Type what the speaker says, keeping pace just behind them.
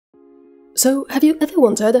So, have you ever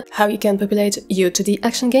wondered how you can populate your 2D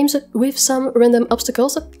action games with some random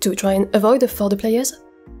obstacles to try and avoid for the players?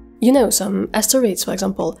 You know, some asteroids, for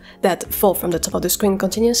example, that fall from the top of the screen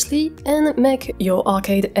continuously and make your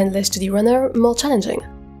arcade endless 2D runner more challenging.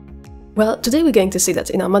 Well, today we're going to see that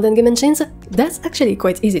in our modern game engines, that's actually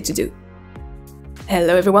quite easy to do.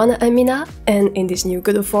 Hello everyone, I'm Mina, and in this new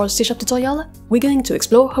Godot 4 C# tutorial, we're going to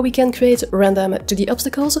explore how we can create random 2D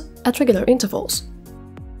obstacles at regular intervals.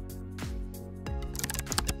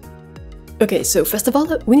 Okay, so first of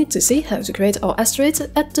all, we need to see how to create our asteroids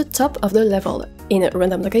at the top of the level, in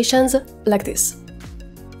random locations, like this.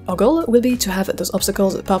 Our goal will be to have those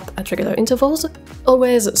obstacles pop at regular intervals,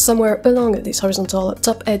 always somewhere along this horizontal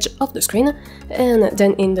top edge of the screen, and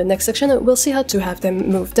then in the next section we'll see how to have them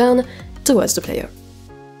move down towards the player.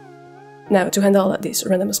 Now, to handle this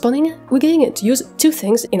random spawning, we're going to use two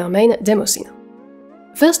things in our main demo scene.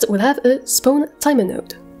 First, we'll have a spawn timer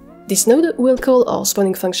node. This node will call our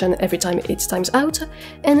spawning function every time it times out,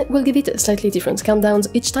 and we'll give it slightly different countdowns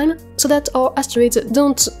each time, so that our asteroids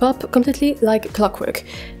don't pop completely like clockwork,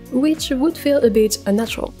 which would feel a bit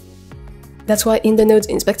unnatural. That's why in the node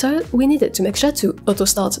inspector we needed to make sure to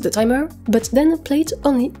auto-start the timer, but then play it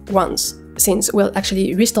only once, since we'll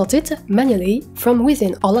actually restart it manually from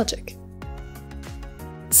within our logic.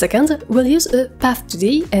 Second, we'll use a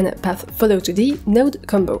path2D and path-follow2D node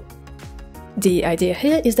combo. The idea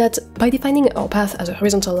here is that by defining our path as a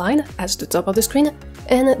horizontal line at the top of the screen,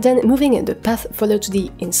 and then moving the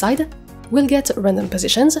path-follow2D inside, we'll get random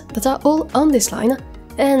positions that are all on this line,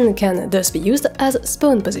 and can thus be used as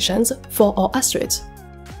spawn positions for our asteroids.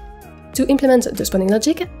 To implement the spawning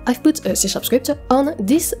logic, I've put a C# script on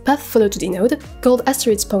this path-follow2D node called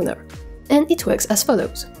asteroid spawner, and it works as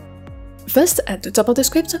follows. First, at the top of the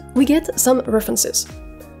script, we get some references.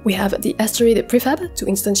 We have the asteroid prefab to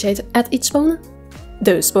instantiate at each spawn,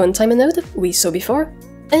 the spawn timer node we saw before,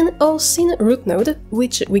 and our scene root node,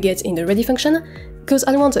 which we get in the ready function, because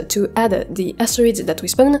I wanted to add the asteroids that we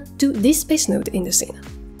spawn to this space node in the scene.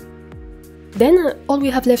 Then, all we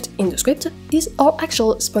have left in the script is our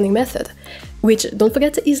actual spawning method, which, don't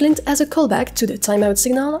forget, is linked as a callback to the timeout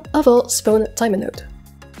signal of our spawn timer node.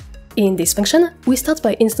 In this function, we start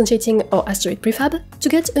by instantiating our asteroid prefab to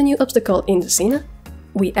get a new obstacle in the scene,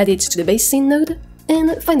 we add it to the base scene node,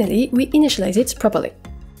 and finally we initialize it properly.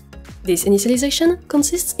 This initialization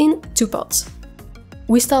consists in two parts.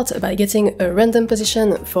 We start by getting a random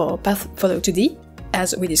position for path-follow2D,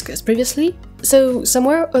 as we discussed previously, so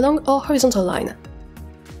somewhere along our horizontal line.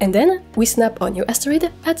 And then we snap our new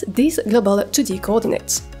asteroid at these global 2D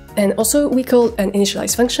coordinates. And also we call an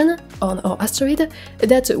initialize function on our asteroid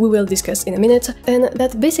that we will discuss in a minute, and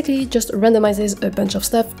that basically just randomizes a bunch of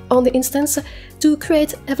stuff on the instance to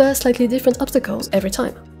create ever slightly different obstacles every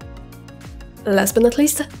time. Last but not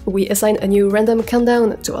least, we assign a new random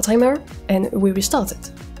countdown to our timer, and we restart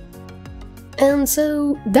it. And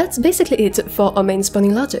so that's basically it for our main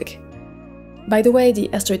spawning logic. By the way, the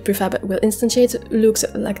asteroid prefab will instantiate looks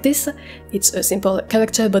like this. It's a simple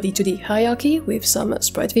character body 2D hierarchy with some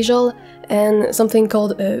sprite visual and something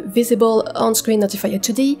called a visible on-screen notifier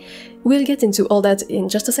 2D. We'll get into all that in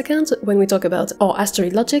just a second when we talk about our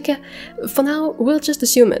asteroid logic. For now, we'll just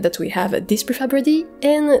assume that we have this prefab ready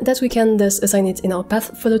and that we can thus assign it in our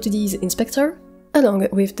path-follow2D's inspector, along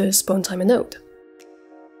with the spawn timer node.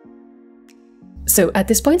 So at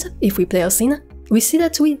this point, if we play our scene, we see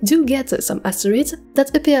that we do get some asteroids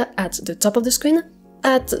that appear at the top of the screen,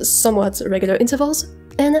 at somewhat regular intervals,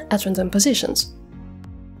 and at random positions.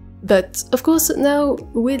 But of course now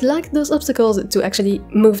we'd like those obstacles to actually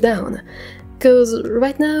move down, cause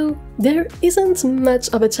right now there isn't much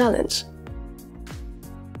of a challenge.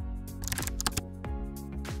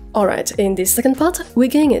 Alright, in this second part, we're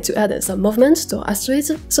going to add some movement to our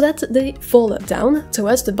asteroids so that they fall down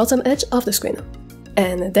towards the bottom edge of the screen.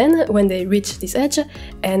 And then, when they reach this edge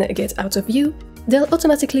and get out of view, they'll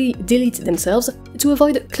automatically delete themselves to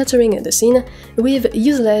avoid cluttering the scene with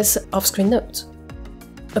useless off-screen nodes.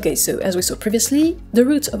 Okay, so as we saw previously, the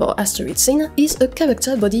root of our asteroid scene is a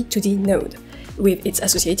character body 2D node, with its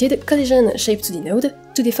associated collision shape 2D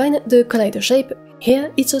node to define the collider shape.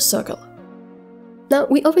 Here it's a circle. Now,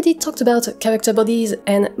 we already talked about character bodies,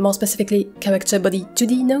 and more specifically character body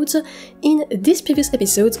 2D nodes, in this previous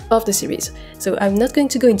episode of the series, so I'm not going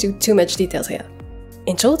to go into too much details here.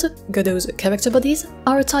 In short, Godot's character bodies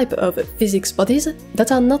are a type of physics bodies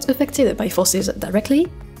that are not affected by forces directly,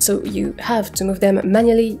 so you have to move them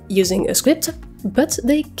manually using a script, but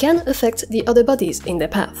they can affect the other bodies in their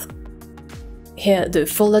path. Here, the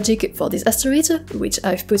full logic for this asteroid, which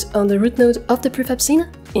I've put on the root node of the prefab scene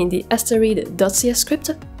in the asteroid.cs script,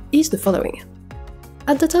 is the following.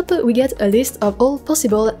 At the top, we get a list of all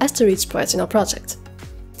possible asteroid sprites in our project.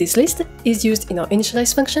 This list is used in our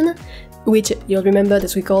initialize function, which you'll remember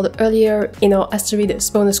that we called earlier in our asteroid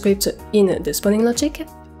spawner script in the spawning logic.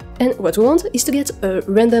 And what we want is to get a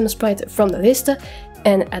random sprite from the list,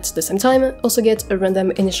 and at the same time also get a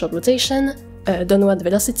random initial rotation, a downward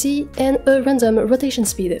velocity, and a random rotation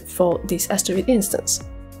speed for this asteroid instance.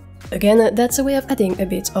 Again, that's a way of adding a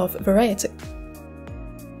bit of variety.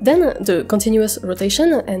 Then the continuous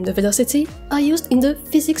rotation and the velocity are used in the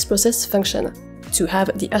physics process function, to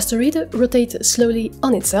have the asteroid rotate slowly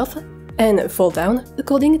on itself and fall down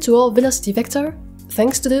according to our velocity vector,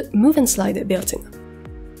 thanks to the move and slide built-in.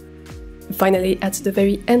 Finally, at the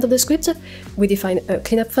very end of the script, we define a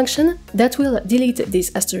cleanup function that will delete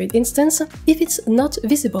this asteroid instance if it's not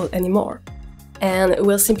visible anymore. And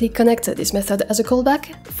we'll simply connect this method as a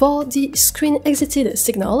callback for the screen exited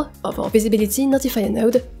signal of our visibility notifier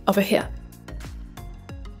node over here.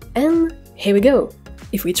 And here we go!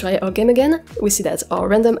 If we try our game again, we see that our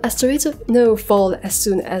random asteroids now fall as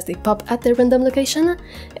soon as they pop at their random location,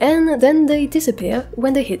 and then they disappear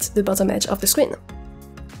when they hit the bottom edge of the screen.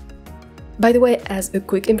 By the way, as a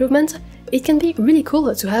quick improvement, it can be really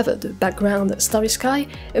cool to have the background starry sky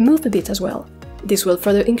move a bit as well. This will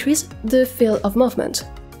further increase the feel of movement.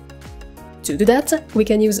 To do that, we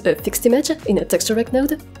can use a fixed image in a texture rec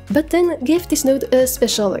node, but then give this node a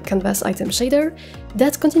special canvas item shader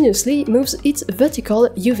that continuously moves its vertical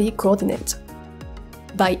UV coordinate.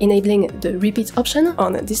 By enabling the repeat option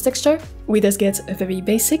on this texture, we thus get a very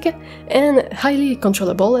basic and highly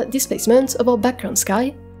controllable displacement of our background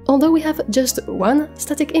sky, although we have just one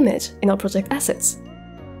static image in our project assets.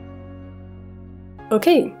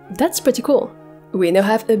 Okay, that's pretty cool. We now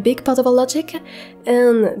have a big part of our logic,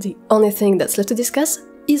 and the only thing that's left to discuss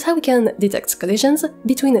is how we can detect collisions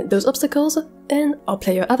between those obstacles and our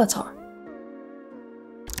player avatar.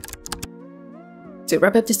 To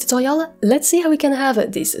wrap up this tutorial, let's see how we can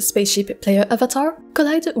have this spaceship player avatar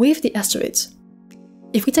collide with the asteroids.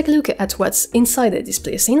 If we take a look at what's inside this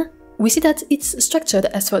player scene, we see that it's structured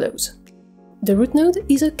as follows. The root node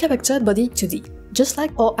is a character body 2D, just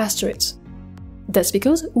like our asteroids. That's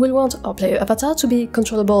because we'll want our player avatar to be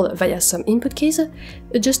controllable via some input keys,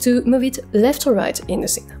 just to move it left or right in the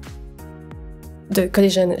scene. The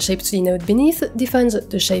collision shape 2D node beneath defines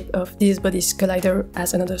the shape of this body's collider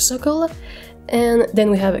as another circle, and then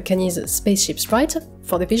we have Kani's spaceship sprite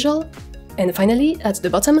for the visual, and finally, at the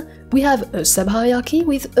bottom, we have a sub-hierarchy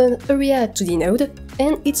with an area 2D node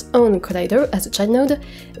and its own collider as a child node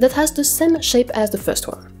that has the same shape as the first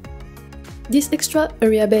one. This extra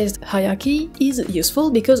area-based hierarchy is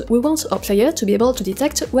useful because we want our player to be able to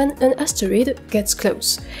detect when an asteroid gets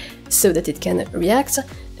close, so that it can react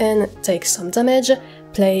and take some damage,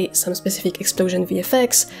 play some specific explosion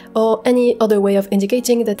VFX, or any other way of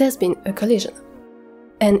indicating that there's been a collision.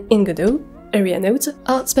 And in Godot, area nodes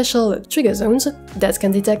are special trigger zones that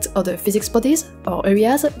can detect other physics bodies or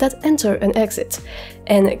areas that enter and exit,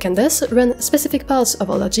 and can thus run specific parts of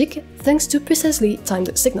our logic thanks to precisely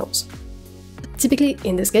timed signals. Typically,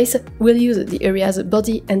 in this case, we'll use the area's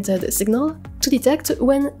body entered signal to detect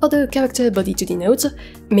when other character body 2D nodes,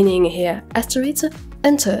 meaning here asteroids,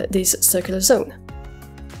 enter this circular zone.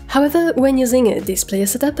 However, when using this player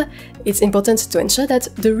setup, it's important to ensure that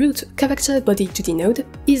the root character body 2D node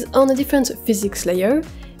is on a different physics layer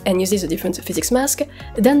and uses a different physics mask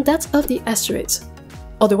than that of the asteroids.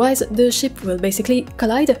 Otherwise, the ship will basically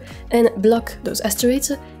collide and block those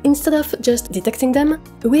asteroids instead of just detecting them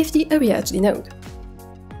with the area 2D node.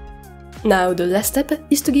 Now the last step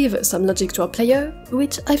is to give some logic to our player,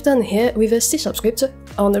 which I've done here with a C# script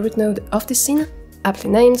on the root node of this scene,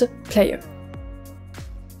 aptly named player.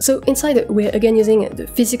 So inside we're again using the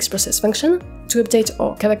physics process function to update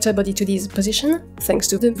our character body 2D's position thanks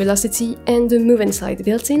to the velocity and the move and slide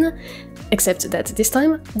built-in, except that this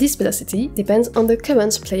time this velocity depends on the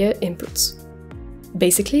current player inputs.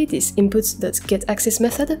 Basically, this inputs.getAxis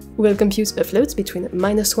method will compute a float between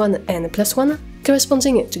 -1 and +1,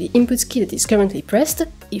 corresponding to the input key that is currently pressed,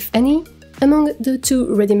 if any, among the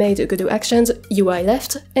two ready-made Godot actions UI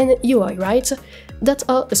left and UI right that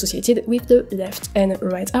are associated with the left and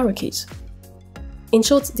right arrow keys. In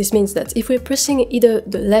short, this means that if we're pressing either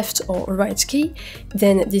the left or right key,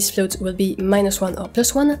 then this float will be -1 or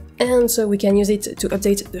 +1, and so we can use it to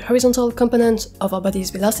update the horizontal component of our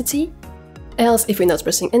body's velocity. Else, if we're not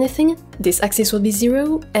pressing anything, this axis will be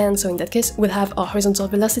 0, and so in that case we'll have our horizontal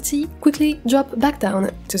velocity quickly drop back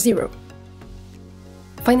down to 0.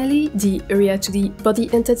 Finally, the area 2D body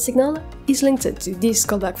entered signal is linked to this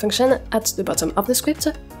callback function at the bottom of the script,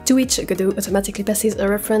 to which Godot automatically passes a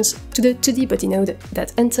reference to the 2D body node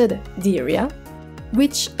that entered the area,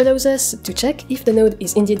 which allows us to check if the node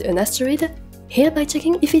is indeed an asteroid, here by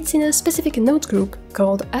checking if it's in a specific node group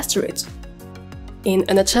called asteroids. In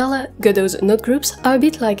a nutshell, Godot's node groups are a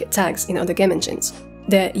bit like tags in other game engines.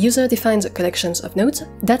 They're user-defined collections of nodes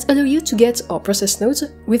that allow you to get or process nodes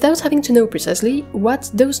without having to know precisely what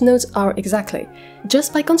those nodes are exactly,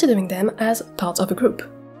 just by considering them as part of a group.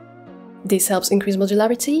 This helps increase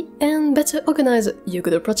modularity and better organize your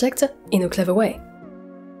Godot project in a clever way.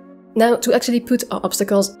 Now, to actually put our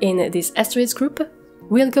obstacles in this asteroids group,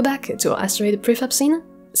 we'll go back to our asteroid prefab scene,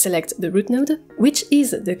 select the root node, which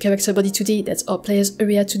is the character body 2D that our player's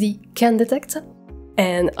area 2D can detect,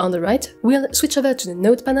 and on the right, we'll switch over to the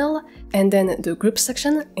node panel and then the group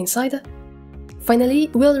section inside. Finally,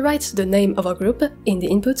 we'll write the name of our group in the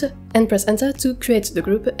input and press enter to create the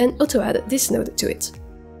group and auto-add this node to it.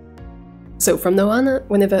 So from now on,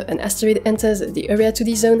 whenever an asteroid enters the area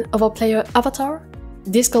 2D zone of our player avatar,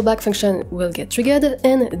 this callback function will get triggered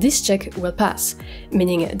and this check will pass,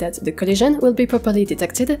 meaning that the collision will be properly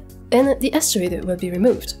detected and the asteroid will be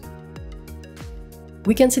removed.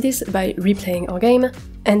 We can see this by replaying our game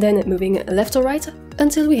and then moving left or right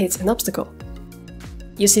until we hit an obstacle.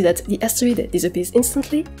 You see that the asteroid disappears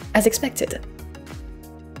instantly, as expected.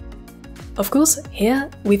 Of course, here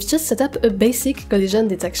we've just set up a basic collision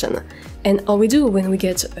detection, and all we do when we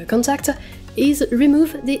get a contact is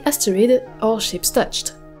remove the asteroid or ships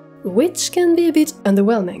touched, which can be a bit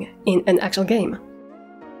underwhelming in an actual game.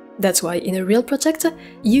 That's why in a real project,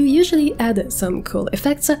 you usually add some cool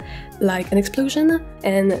effects, like an explosion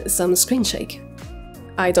and some screen shake.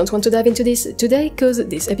 I don't want to dive into this today, cause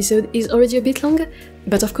this episode is already a bit long,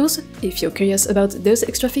 but of course, if you're curious about those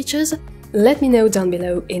extra features, let me know down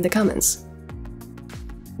below in the comments.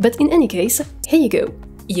 But in any case, here you go.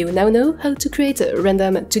 You now know how to create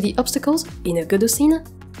random 2D obstacles in a Godot scene,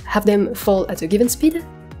 have them fall at a given speed,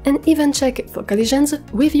 and even check for collisions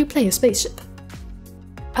with your player spaceship.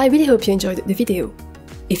 I really hope you enjoyed the video.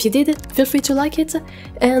 If you did, feel free to like it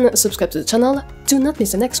and subscribe to the channel to not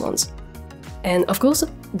miss the next ones. And of course,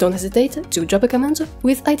 don't hesitate to drop a comment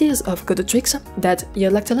with ideas of Godot tricks that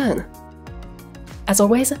you'd like to learn. As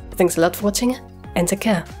always, thanks a lot for watching and take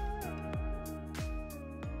care.